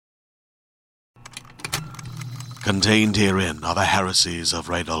Contained herein are the heresies of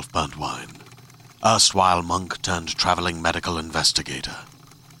Radolf Burntwine, erstwhile monk turned traveling medical investigator.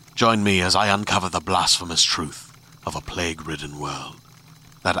 Join me as I uncover the blasphemous truth of a plague-ridden world,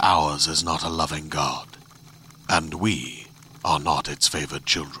 that ours is not a loving God, and we are not its favored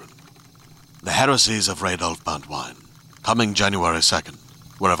children. The heresies of Radolf Burntwine, coming January 2nd,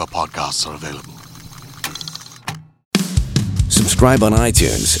 wherever podcasts are available. Subscribe on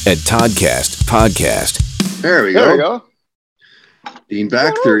iTunes at Toddcast Podcast. There we go. Dean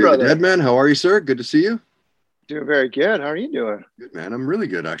back, Theory of the Deadman. How are you, sir? Good to see you. Doing very good. How are you doing? Good, man. I'm really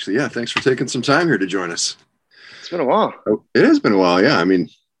good, actually. Yeah, thanks for taking some time here to join us. It's been a while. Oh, it has been a while, yeah. I mean,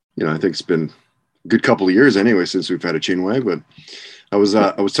 I think it's been a good couple of years anyway since we've had a chinwag. But I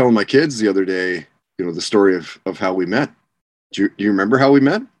was telling my kids the other day, the story of how we met. Do you remember how we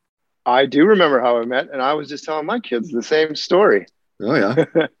met? I do remember how we met, and I was just telling my kids the same story. Oh,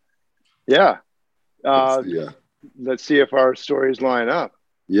 yeah. Yeah. Let's see if our stories line up.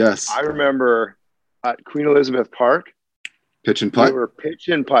 Yes. I remember at Queen Elizabeth Park. Pitch and putt? We were pitch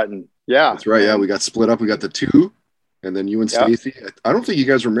and putting. Yeah. That's right. Yeah, we got split up. We got the two, and then you and Stacy. I don't think you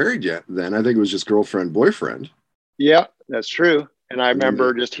guys were married yet then. I think it was just girlfriend, boyfriend. Yeah, that's true. And I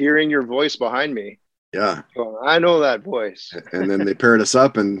remember just hearing your voice behind me. Yeah. Going, I know that voice. And then they paired us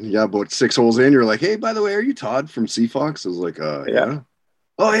up, and about 6 holes in, you're like, hey, by the way, are you Todd from Seafox? I was like, yeah.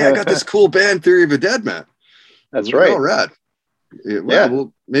 Oh, yeah, I got this cool band, Theory of a Deadman. That's right. All right.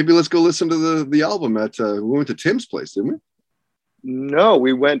 Well, maybe let's go listen to the album at, we went to Tim's place, didn't we? No,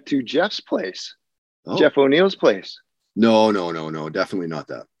 we went to Jeff's place. Oh. Jeff O'Neill's place. No. Definitely not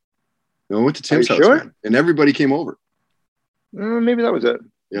that. No, we went to Tim's house, man, and everybody came over. Maybe that was it.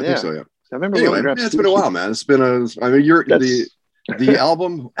 Yeah, I think so, yeah. I remember it's been a while, man. It's been the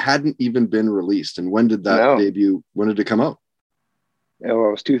album hadn't even been released. And when did that debut? When did it come out? Yeah, well,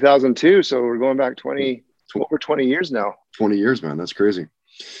 it was 2002. So we're going back over 20 years now. 20 years, man. That's crazy.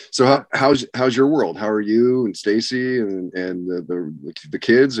 So how's your world? How are you and Stacy and the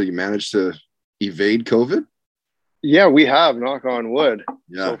kids? Have you managed to evade COVID? Yeah, we have, knock on wood.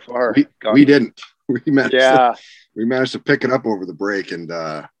 Yeah. So far. We didn't. We managed to pick it up over the break, and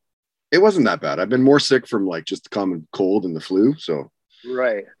it wasn't that bad. I've been more sick from just the common cold and the flu. So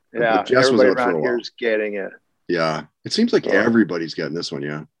right, yeah. Jess was out for a while. Here's getting it. Yeah, it seems like everybody's getting this one.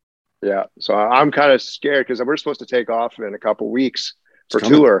 Yeah, yeah. So I'm kind of scared because we're supposed to take off in a couple weeks for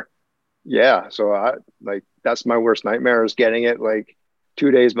tour. Yeah, so that's my worst nightmare is getting it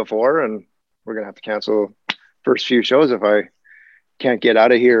 2 days before, and we're gonna have to cancel first few shows if I can't get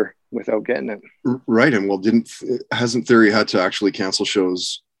out of here without getting it. Right, and hasn't Theory had to actually cancel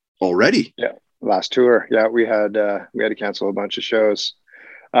shows already? Yeah, last tour. Yeah, we had to cancel a bunch of shows.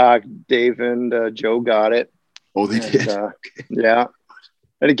 Dave and Joe got it. Oh, they did. Okay. Yeah,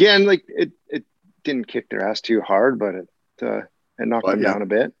 and again, it didn't kick their ass too hard, but it knocked them down a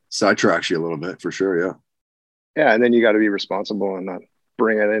bit. Sidetracks you a little bit for sure. Yeah. Yeah, and then you got to be responsible and not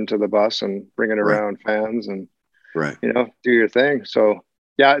bring it into the bus and bring it around fans and do your thing. So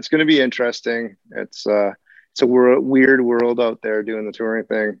yeah, it's going to be interesting. It's a weird world out there doing the touring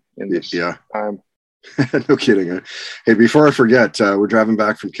thing in this time. No kidding. Hey, before I forget, we're driving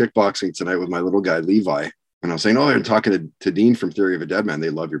back from kickboxing tonight with my little guy, Levi. And I was saying, I'm talking to Dean from Theory of a Deadman. They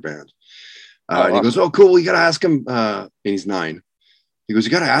love your band. And he goes, oh, cool. You got to ask him. And he's 9. He goes,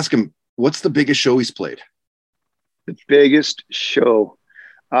 you got to ask him, what's the biggest show he's played? The biggest show.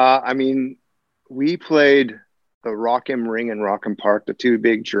 We played the Rock im Ring and Rock im Park, the 2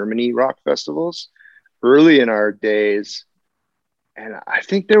 big Germany rock festivals early in our days. And I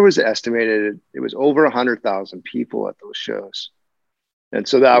think there was estimated, it was over 100,000 people at those shows. And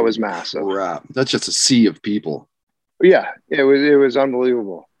so that was massive. Wow. That's just a sea of people. Yeah, it was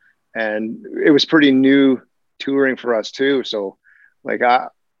unbelievable. And it was pretty new touring for us too. So I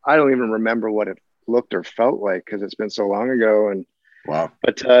don't even remember what it looked or felt like because it's been so long ago. And wow.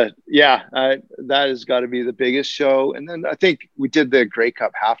 But that has got to be the biggest show. And then I think we did the Grey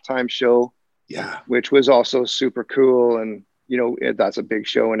Cup halftime show. Yeah. Which was also super cool. And, that's a big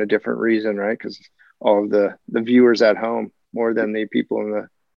show and a different reason, right? Because all of the viewers at home more than the people in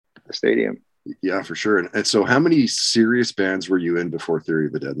the stadium. Yeah, for sure. And so how many serious bands were you in before Theory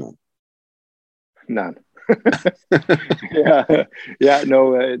of a Deadman? None.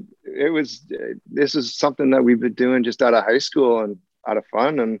 No, this is something that we've been doing just out of high school and out of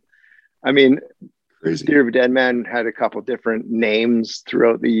fun. And crazy. Theory of a Deadman had a couple different names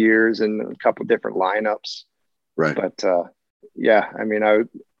throughout the years and a couple different lineups. Right. But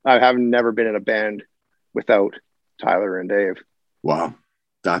I have never been in a band without Tyler and Dave. Wow.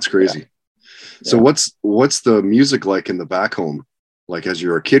 That's crazy. Yeah. So what's the music like in the back home? Like as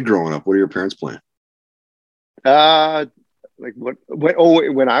you're a kid growing up, what are your parents playing? Like what?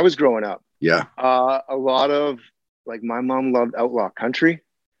 Oh, when I was growing up, Yeah. a lot of like my mom loved outlaw country.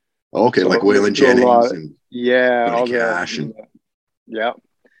 Okay, So like Waylon a Jennings lot, and yeah, Johnny all Cash and yeah,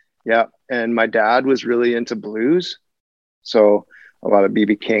 yeah. And my dad was really into blues, so a lot of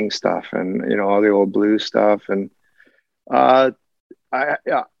BB King stuff, and all the old blues stuff. And uh, I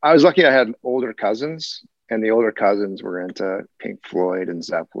was lucky I had older cousins, and the older cousins were into Pink Floyd and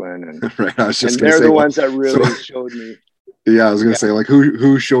Zeppelin, right. I was just and gonna they're say, the well, ones that so really showed me. yeah, I was gonna Yeah, say, like,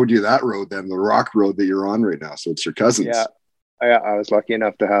 who showed you that road then, the rock road that you're on right now? So it's your yeah. cousins. I was lucky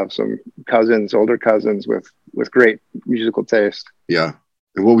enough to have some cousins, older cousins with great musical taste. Yeah.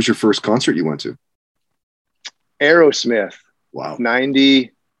 And what was your first concert you went to? Aerosmith, Wow. 90,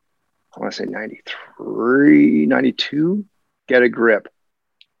 I want to say 93, 92, Get a Grip.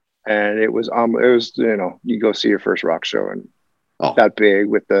 And it was you go see your first rock show, and that big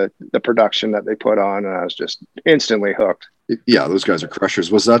with the production that they put on, and I was just instantly hooked. Yeah, those guys are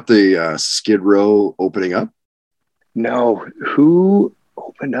crushers. Was that the Skid Row opening up? No, who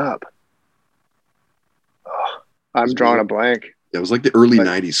opened up? Oh, I'm drawing a blank. It was like the early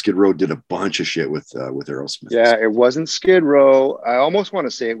 90s. Skid Row did a bunch of shit with Aerosmith. Yeah, it wasn't Skid Row. I almost want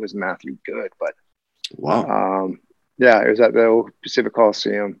to say it was Matthew Good, but wow. Yeah, it was at the old Pacific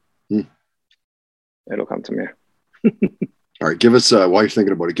Coliseum. It'll come to me. All right, give us while you're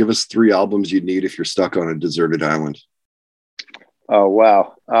thinking about it, give us 3 albums you'd need if you're stuck on a deserted island. Oh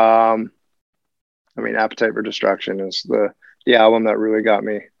wow. I mean, Appetite for Destruction is the album that really got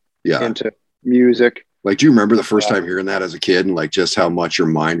me into music. Like, do you remember the first time hearing that as a kid, and like just how much your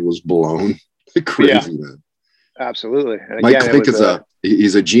mind was blown? Crazy, man. Absolutely. And Mike Klink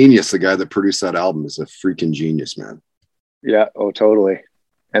he's a genius. The guy that produced that album is a freaking genius, man. Yeah. Oh, totally.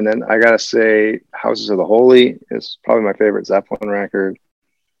 And then I gotta say, Houses of the Holy is probably my favorite Zeppelin record,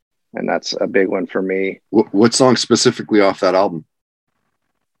 and that's a big one for me. What song specifically off that album?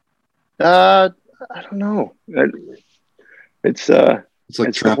 I don't know. It's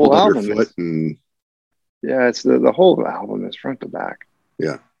like Trampled Underfoot, and yeah, it's the whole album is front to back.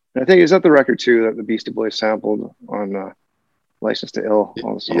 Yeah, and I think is that the record too that the Beastie Boys sampled on License to Ill,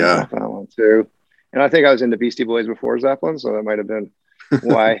 all the songs off that one too. And I think I was into Beastie Boys before Zeppelin, so that might have been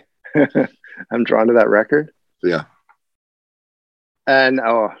why I'm drawn to that record. Yeah. And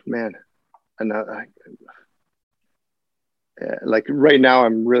oh man, like right now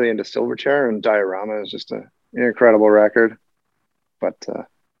I'm really into Silverchair, and Diorama is just an incredible record. But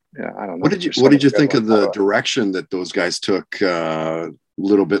yeah, I don't know. What did you think of the direction that those guys took a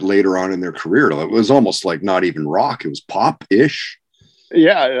little bit later on in their career? It was almost like not even rock; it was pop-ish.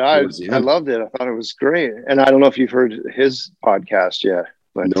 Yeah, I loved it. I thought it was great. And I don't know if you've heard his podcast yet,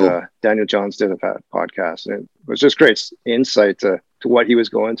 but Daniel Johns did a podcast, and it was just great insight to what he was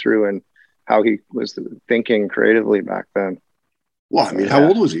going through and how he was thinking creatively back then. Well, I mean, how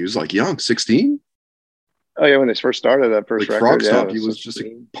old was he? He was like young, 16? Oh yeah, when they first started that first record, Frog Stomp, he was just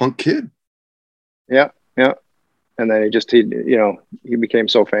a punk kid. Yeah, yeah. And then he became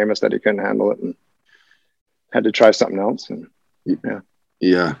so famous that he couldn't handle it and had to try something else. And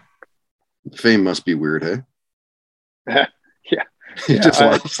yeah. Fame must be weird, hey? yeah.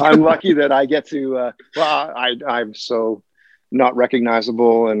 I'm lucky that I get to. I'm so not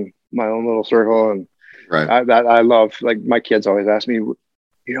recognizable in my own little circle, and I love. Like my kids always ask me,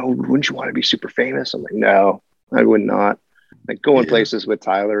 wouldn't you want to be super famous? I'm like, no, I would not. Like going places with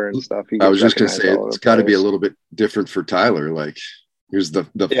Tyler and stuff. I was just gonna say it's got to be a little bit different for Tyler. Like, here's the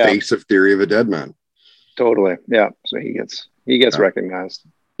face of Theory of a Deadman. Totally, yeah. So he gets recognized.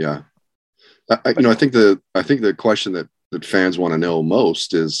 Yeah, I think the question that fans want to know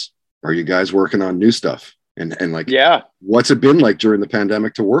most is, are you guys working on new stuff? And like, what's it been like during the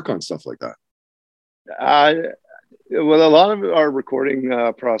pandemic to work on stuff like that? Well, a lot of our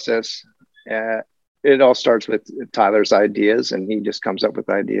recording process, it all starts with Tyler's ideas, and he just comes up with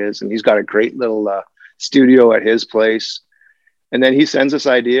ideas, and he's got a great little studio at his place, and then he sends us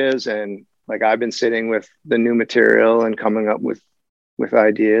ideas, and like I've been sitting with the new material and coming up with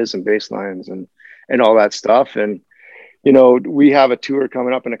ideas and bass lines and all that stuff. And we have a tour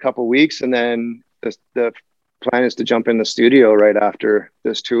coming up in a couple of weeks, and then the plan is to jump in the studio right after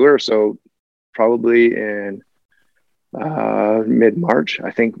this tour. So probably in mid-March,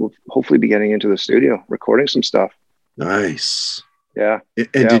 I think we'll hopefully be getting into the studio, recording some stuff. Nice. Yeah.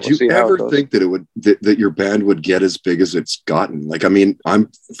 And did you ever think that that your band would get as big as it's gotten? Like, I mean,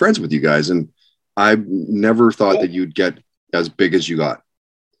 I'm friends with you guys, and I never thought that you'd get as big as you got.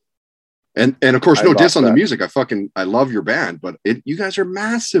 And of course, no diss on the music. I love your band, but you guys are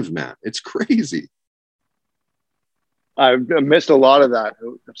massive, man. It's crazy. I've missed a lot of that.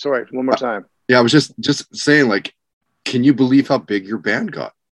 Sorry, one more time. Yeah, I was just saying, like, can you believe how big your band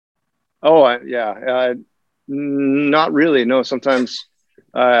got? Oh, yeah. Not really. No, sometimes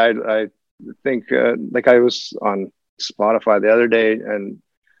I think like I was on Spotify the other day, and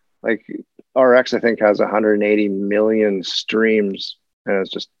like RX I think has 180 million streams, and it's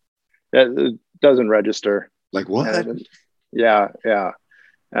just it doesn't register. Like what? Yeah.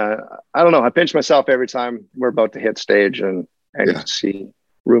 I don't know. I pinch myself every time we're about to hit stage and you see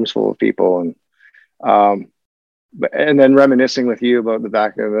rooms full of people, and then reminiscing with you about the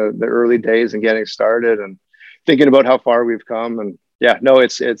back of the early days and getting started and thinking about how far we've come. And yeah, no,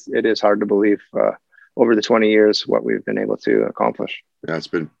 it is hard to believe over the 20 years what we've been able to accomplish. Yeah, it's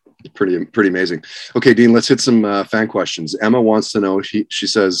been pretty amazing. Okay, Dean, let's hit some fan questions. Emma wants to know, she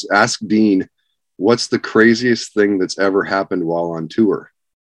says, ask Dean, what's the craziest thing that's ever happened while on tour?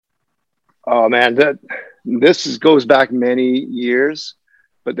 Oh man, this goes back many years,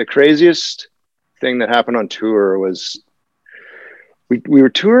 but the craziest thing that happened on tour was we were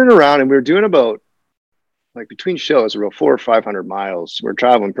touring around, and we were doing about, like, between shows about 400 or 500 miles. We're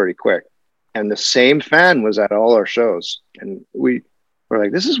traveling pretty quick, and the same fan was at all our shows, and we were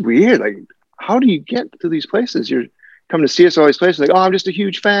like, this is weird. Like, how do you get to these places? You're coming to see us all these places. Like, oh, I'm just a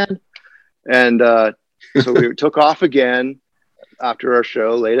huge fan. And so we took off again after our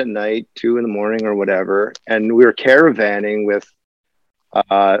show late at night, 2 a.m. or whatever. And we were caravanning with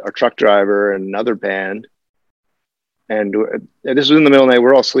our truck driver and another band. And this was in the middle of the night.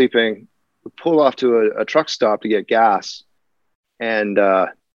 We're all sleeping. We pull off to a truck stop to get gas. And our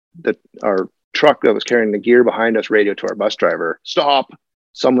truck that was carrying the gear behind us radioed to our bus driver, stop,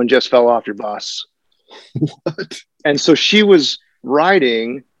 someone just fell off your bus. What? And so she was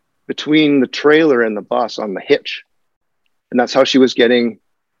riding between the trailer and the bus on the hitch. And that's how she was getting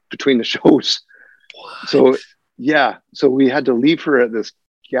between the shows. What? So we had to leave her at this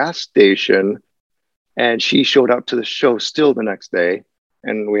gas station, and she showed up to the show still the next day,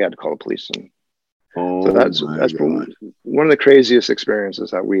 and we had to call the police. And so that's one of the craziest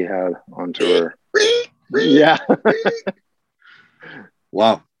experiences that we had on tour. Yeah.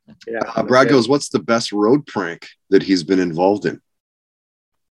 Wow. Yeah. Brad goes, what's the best road prank that he's been involved in?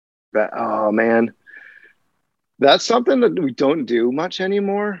 Oh man, that's something that we don't do much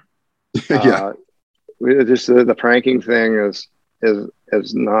anymore. Yeah. The pranking thing is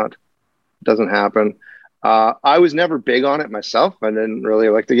not, doesn't happen. I was never big on it myself. I didn't really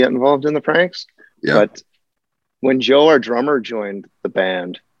like to get involved in the pranks. Yeah. But when Joe, our drummer, joined the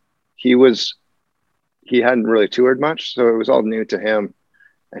band, he hadn't really toured much, so it was all new to him,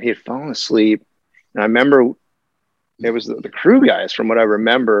 and he had fallen asleep. And I remember it was the crew guys, from what I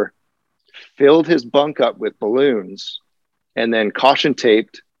remember, filled his bunk up with balloons and then caution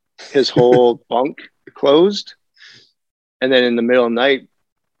taped his whole bunk closed. And then in the middle of the night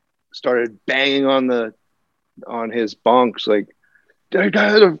started banging on his bunks, like, I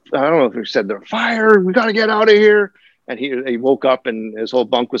don't know if he said they're fire, we got to get out of here. And he woke up and his whole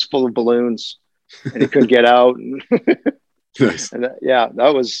bunk was full of balloons and he couldn't get out. Nice. And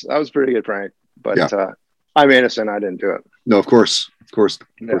that was pretty good prank, but I'm innocent. I didn't do it. No, of course,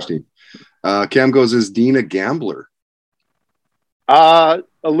 Dean. Cam goes, is Dean a gambler? A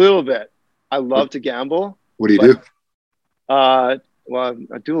little bit. I love to gamble. What do you do? Well,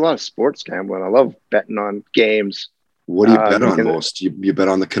 I do a lot of sports gambling. I love betting on games. What do you bet on most? You bet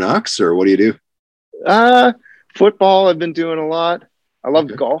on the Canucks, or what do you do? Football, I've been doing a lot. I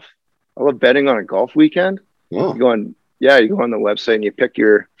love golf. I love betting on a golf weekend. Oh. You go on the website and you pick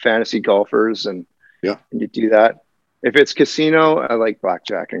your fantasy golfers and you do that. If it's casino, I like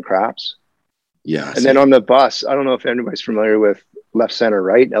blackjack and craps. Yeah. And then on the bus, I don't know if anybody's familiar with left, center,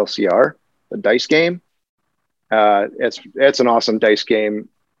 right, LCR, the dice game. It's an awesome dice game,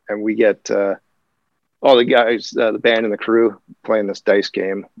 and we get all the guys, the band and the crew playing this dice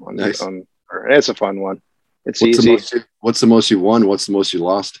game nice. And it's a fun one. It's easy. What's the most you won? What's the most you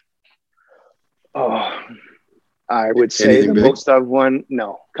lost? Oh, I would say the most I've won,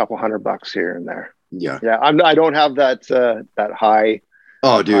 a couple $100 here and there. Yeah. I don't have that high.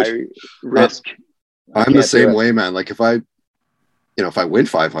 Oh, dude, high risk. I'm the same way, man. Like if I win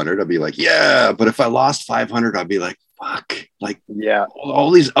 500, I'll be like, yeah. But if I lost 500, I'll be like, fuck. Like, all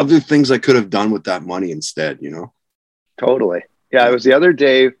these other things I could have done with that money instead, Totally. Yeah. It was the other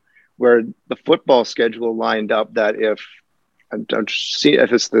day where the football schedule lined up that if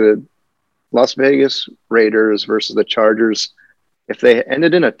it's the Las Vegas Raiders versus the Chargers, if they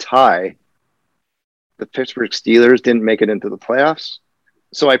ended in a tie, the Pittsburgh Steelers didn't make it into the playoffs.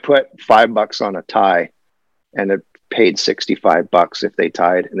 So I put $5 on a tie, and it paid $65 if they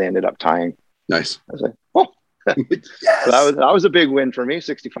tied, and they ended up tying. Nice. I was like, oh, Yes! So that was a big win for me.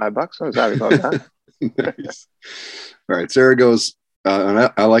 $65. I was happy about that. Nice. All right, Sarah goes,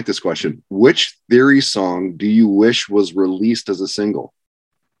 and I like this question. Which Theory song do you wish was released as a single?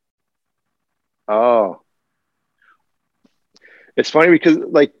 Oh, it's funny because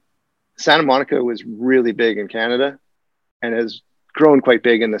like Santa Monica was really big in Canada and has grown quite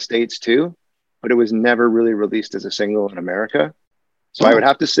big in the States too, but it was never really released as a single in America. So I would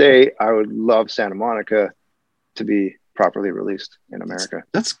have to say I would love Santa Monica to be properly released in America.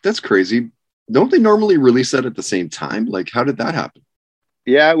 That's crazy. Don't they normally release that at the same time? Like, how did that happen?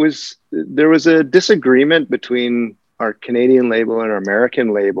 Yeah, there was a disagreement between our Canadian label and our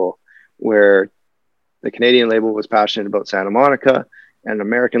American label, where the Canadian label was passionate about Santa Monica and the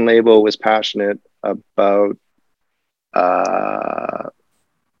American label was passionate about I'm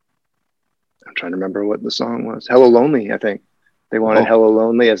trying to remember what the song was. Hello Lonely, I think. They wanted Hello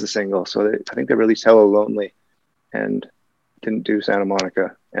Lonely as a single. So I think they released Hello Lonely and didn't do Santa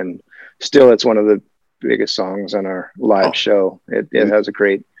Monica. And still, it's one of the biggest songs on our live show. It has a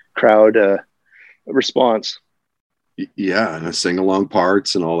great crowd response. Yeah, and the sing-along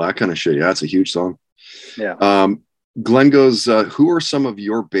parts and all that kind of shit. Yeah, it's a huge song. Yeah. Glenn goes, who are some of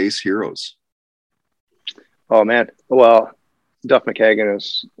your bass heroes? Oh, man. Well, Duff McKagan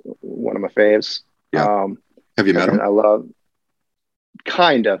is one of my faves. Yeah. Have you met him? I love,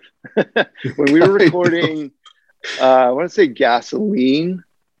 kind of. When we were recording, I want to say Gasoline,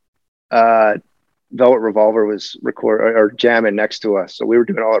 Velvet Revolver was jamming next to us. So we were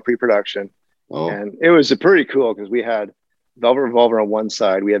doing all our pre-production. And it was pretty cool because we had Velvet Revolver on one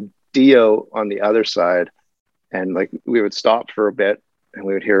side, we had Dio on the other side, and like we would stop for a bit and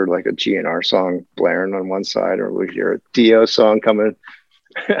we would hear like a GNR song blaring on one side, or we'd hear a Dio song coming.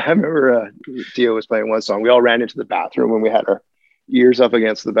 I remember Dio was playing one song. We all ran into the bathroom when we had our ears up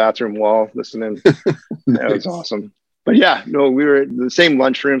against the bathroom wall listening. That was awesome. But yeah, no, we were in the same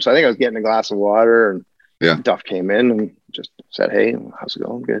lunchroom. So I think I was getting a glass of water, and Duff came in and just said, "Hey, how's it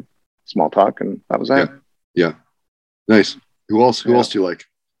going?" Good. Small talk, and that was that. Yeah. Nice. Who else do you like?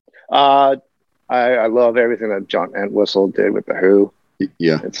 I love everything that John Entwistle did with the Who.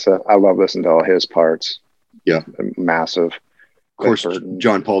 Yeah. It's I love listening to all his parts. Yeah. Massive. Of course,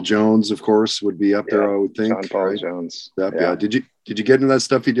 John Paul Jones, of course, would be up there, I would think. John Paul Jones. Yeah. Did you get into that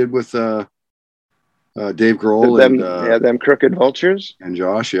stuff he did with Dave Grohl them Crooked Vultures and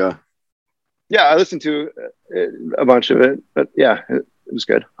Josh? Yeah. Yeah, I listened to a bunch of it, but yeah, it was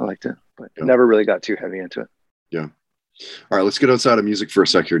good. I liked it, but never really got too heavy into it. Yeah. All right, let's get outside of music for a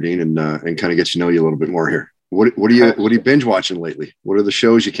sec here, Dean, and kind of get to know you a little bit more here. What are you binge watching lately? What are the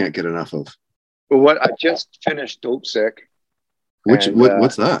shows you can't get enough of? Well, I just finished Dope Sick. What's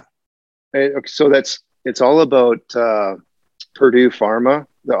that? So it's all about Purdue Pharma,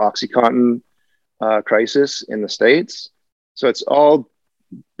 the OxyContin crisis in the States. So it's all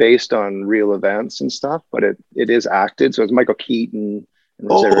based on real events and stuff, but it is acted. So it's Michael Keaton and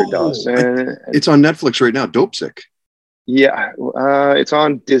Rosario Dawson. It's on Netflix right now. Dope Sick. Yeah, it's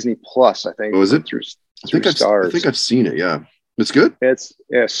on Disney Plus, I think. Oh, is it? Through Stars. I think I've seen it. Yeah, it's good. It's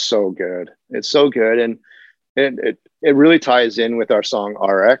so good. It's so good, and it really ties in with our song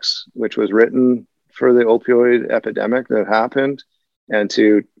RX, which was written for the opioid epidemic that happened, and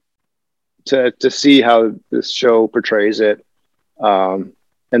to see how this show portrays it, and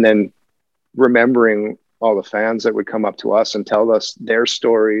then remembering all the fans that would come up to us and tell us their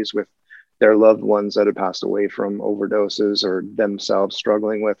stories with their loved ones that had passed away from overdoses or themselves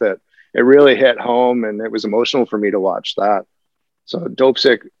struggling with it. It really hit home, and it was emotional for me to watch that. So Dope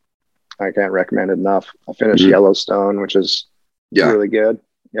Sick, I can't recommend it enough. I finished Yellowstone, which is really good.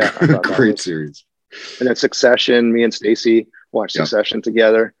 Yeah. Great series. And then Succession, me and Stacy watched Succession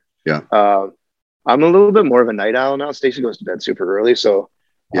together. Yeah. I'm a little bit more of a night owl now. Stacy goes to bed super early. So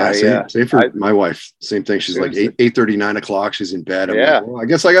same for my wife. Same thing. She's like 8:30, 9 o'clock. She's in bed. I'm like, well, I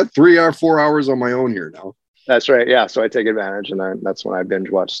guess I got 3 or 4 hours on my own here now. That's right. Yeah. So I take advantage, and that's when I binge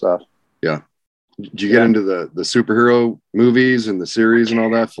watch stuff. Yeah. Did you get into the superhero movies and the series and all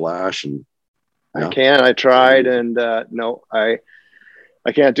that? Flash and I tried, and no, I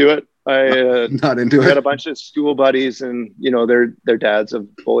can't do it. Not into it. I got a bunch of school buddies, and their dads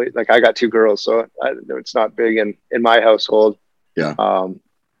of boys. Like I got 2 girls, so it's not big in my household. Yeah.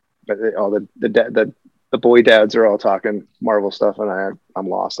 But all the boy dads are all talking Marvel stuff, and I'm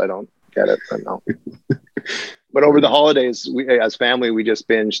lost. I don't get it. But no. But over the holidays, we as family we just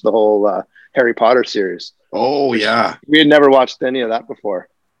binged the whole Harry Potter series. Oh yeah. We had never watched any of that before.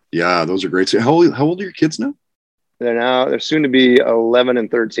 Yeah, those are great. How old are your kids now? They're soon to be 11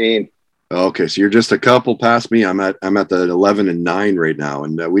 and 13. Okay, so you're just a couple past me. I'm at the 11 and 9 right now,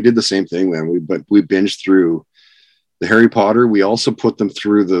 and we did the same thing, man. We binged through the Harry Potter. We also put them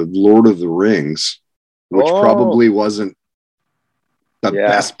through the Lord of the Rings, which probably wasn't the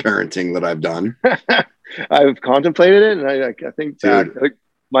best parenting that I've done. I've contemplated it, and I think that like,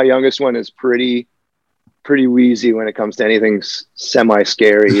 my youngest one is pretty wheezy when it comes to anything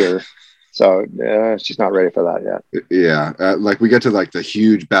semi-scary or so she's not ready for that yet. Yeah, like we get to like the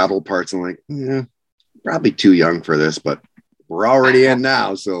huge battle parts and like probably too young for this, but we're already in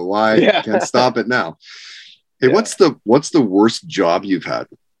now, so why can't stop it now? Hey, what's the worst job you've had?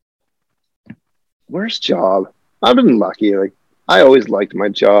 Worst job? I've been lucky. Like I always liked my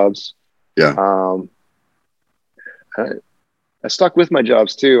jobs. I stuck with my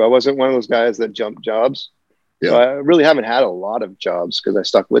jobs too. I wasn't one of those guys that jumped jobs. So I really haven't had a lot of jobs because I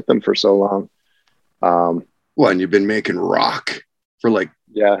stuck with them for so long. Well, and you've been making rock for like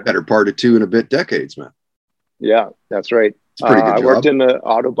better part of 2 and a bit decades, man. Yeah, that's right. It's a pretty good job. I worked in the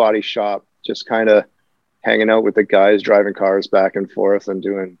auto body shop, just kind of hanging out with the guys, driving cars back and forth and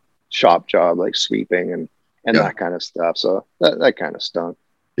doing shop job like sweeping and that kind of stuff. So that kind of stunk.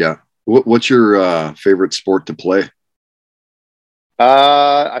 Yeah. What's your favorite sport to play?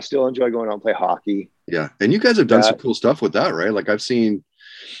 I still enjoy going out and play hockey. Yeah. And you guys have done some cool stuff with that, right? Like I've seen,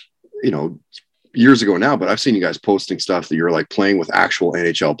 years ago now, but I've seen you guys posting stuff that you're like playing with actual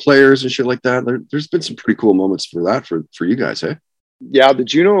NHL players and shit like that. There's been some pretty cool moments for that for you guys, hey? Yeah. The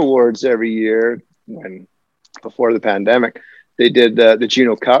Juno Awards every year before the pandemic, they did the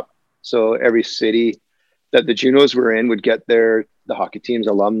Juno Cup. So every city that the Junos were in would get the hockey team's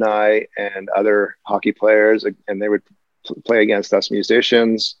alumni and other hockey players, and they would play against us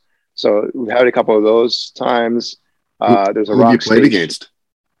musicians. So we've had a couple of those times. There's a rock you played against.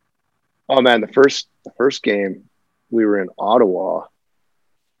 Oh man, the first game we were in Ottawa,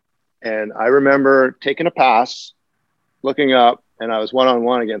 and I remember taking a pass, looking up, and I was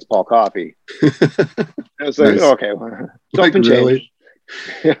 1-on-1 against Paul Coffey. I was like, okay, jump and change.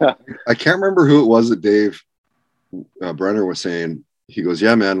 Yeah, I can't remember who it was that Dave Brenner was saying. He goes,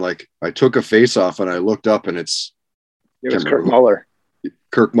 "Yeah, man, like I took a face off and I looked up and it was Kirk Muller.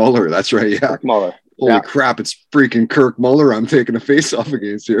 Kirk Muller, that's right. Yeah, Kirk Muller. Holy crap, it's freaking Kirk Muller I'm taking a face off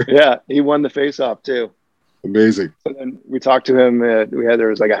against here. Yeah, he won the face off too. Amazing. And then we talked to him. There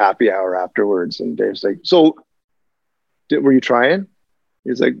was like a happy hour afterwards, and Dave's like, "So, were you trying?"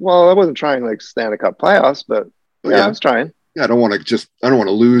 He's like, "Well, I wasn't trying like Stanley Cup playoffs, but I was trying." Yeah, I don't want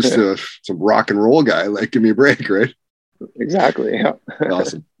to lose to some rock and roll guy. Like, give me a break, right? Exactly. Yeah.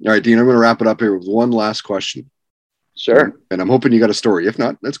 Awesome. All right, Dean, I'm going to wrap it up here with one last question. Sure. And I'm hoping you got a story. If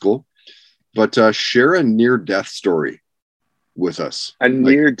not, that's cool. But share a near-death story with us. A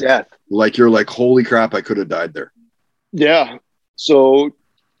near-death. Like you're like, holy crap, I could have died there. Yeah. So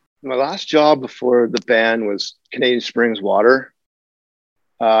my last job before the band was Canadian Springs Water.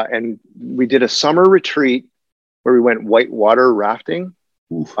 And we did a summer retreat where we went whitewater rafting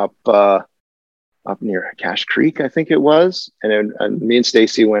up near Cache Creek, I think it was. And me and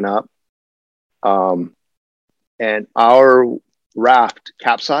Stacy went up. And our raft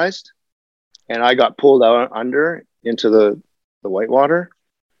capsized. And I got pulled out under into the whitewater.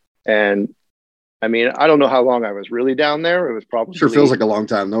 And I mean, I don't know how long I was really down there. It was probably... Sure feels like a long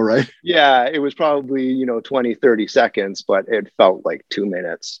time though, right? Yeah, it was probably, 20, 30 seconds, but it felt like 2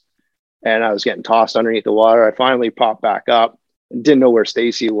 minutes. And I was getting tossed underneath the water. I finally popped back up and didn't know where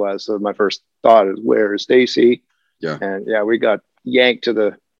Stacy was. So my first thought is, where is Stacy? Yeah. And we got yanked to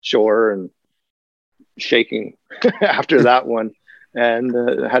the shore and shaking after that one. And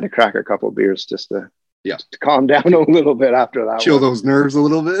had to crack a couple of beers just to calm down a little bit after that. Chill those nerves a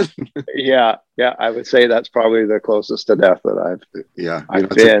little bit. Yeah. I would say that's probably the closest to death that I've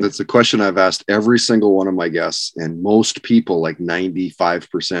been. That's a question I've asked every single one of my guests, and most people, like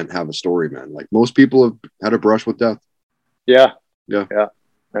 95%, have a story, man. Like most people have had a brush with death. Yeah.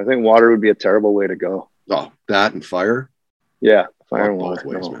 I think water would be a terrible way to go. Oh, that and fire. Yeah, fire and water.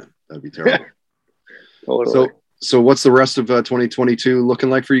 Both ways, man. That'd be terrible. Totally. So what's the rest of 2022 looking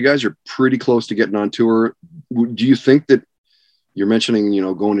like for you guys? You're pretty close to getting on tour. Do you think that you're mentioning,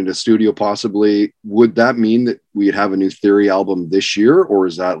 going into studio possibly, would that mean that we'd have a new Theory album this year, or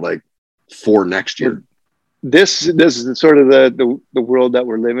is that like for next year? This is sort of the world that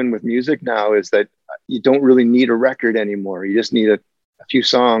we're living with music now, is that you don't really need a record anymore. You just need a few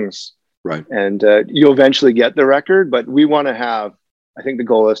songs. Right. And you'll eventually get the record, but we want to have, I think the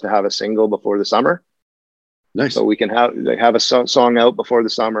goal is to have a single before the summer. Nice. So we can have a song out before the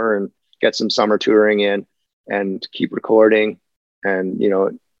summer and get some summer touring in and keep recording and,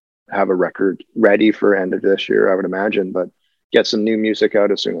 have a record ready for end of this year, I would imagine, but get some new music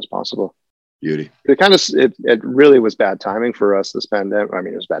out as soon as possible. Beauty. It really was bad timing for us, this pandemic. I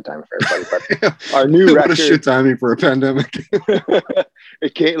mean, it was bad timing for everybody, but our new what record. a shit timing for a pandemic.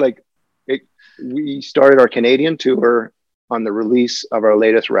 We started our Canadian tour on the release of our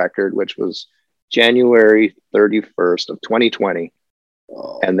latest record, which was January 31st of 2020.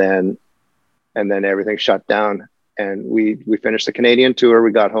 Oh. And then everything shut down, and we finished the Canadian tour.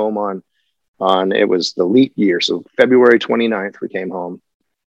 We got home on it was the leap year. So February 29th, we came home,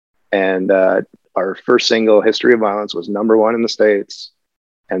 and our first single, History of Violence, was #1 in the States.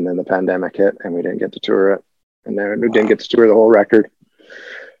 And then the pandemic hit, and we didn't get to tour it. And then we didn't get to tour the whole record.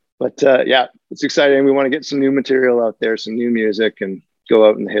 But yeah, it's exciting. We want to get some new material out there, some new music, and go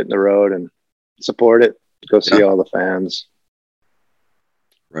out and hit the road and support it. Go see all the fans.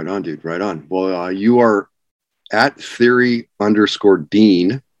 Right on, dude. Right on. Well, you are at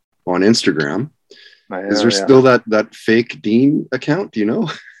Theory_Dean on Instagram. Is there still that fake Dean account? Do you know?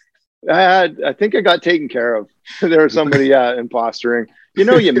 I think I got taken care of. There was somebody impostering. You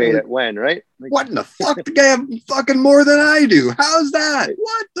made it when, right? Like, what in the fuck? The guy have fucking more than I do. How's that?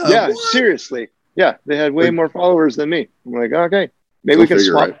 What the? Yeah, what? Seriously. Yeah, they had way more followers than me. I'm like, okay, maybe we can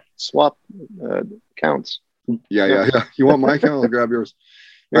swap accounts. Yeah. You want my account? I'll grab yours.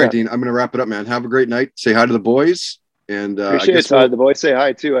 All right, Dean, I'm going to wrap it up, man. Have a great night. Say hi to the boys. And appreciate it. The boys say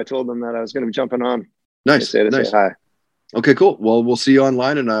hi too. I told them that I was going to be jumping on. Nice. Say hi. Okay, cool. Well, we'll see you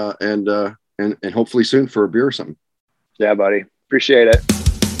online and hopefully soon for a beer or something. Yeah, buddy. Appreciate it.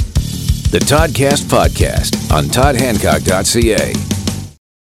 The Toddcast Podcast on toddhancock.ca.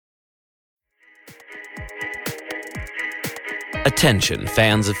 Attention,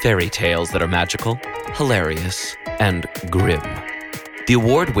 fans of fairy tales that are magical, hilarious, and grim. The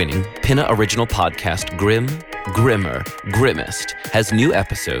award-winning Pinna original podcast Grim, Grimmer, Grimmest has new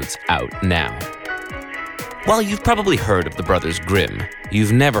episodes out now. While you've probably heard of the Brothers Grimm,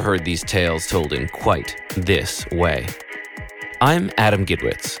 you've never heard these tales told in quite this way. I'm Adam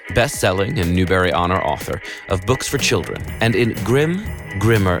Gidwitz, best-selling and Newbery Honor author of books for children, and in Grim,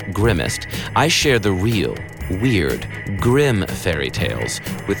 Grimmer, Grimmest, I share the real, weird, grim fairy tales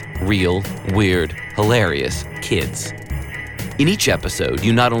with real, weird, hilarious kids. In each episode,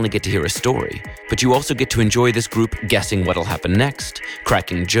 you not only get to hear a story, but you also get to enjoy this group guessing what'll happen next,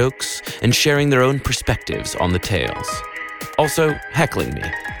 cracking jokes, and sharing their own perspectives on the tales. Also, heckling me.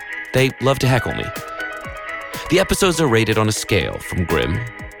 They love to heckle me. The episodes are rated on a scale from grim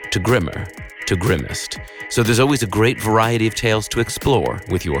to grimmer to grimmest, so there's always a great variety of tales to explore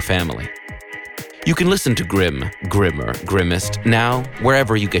with your family. You can listen to Grim, Grimmer, Grimmest now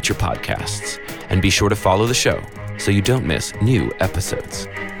wherever you get your podcasts, and be sure to follow the show so you don't miss new episodes.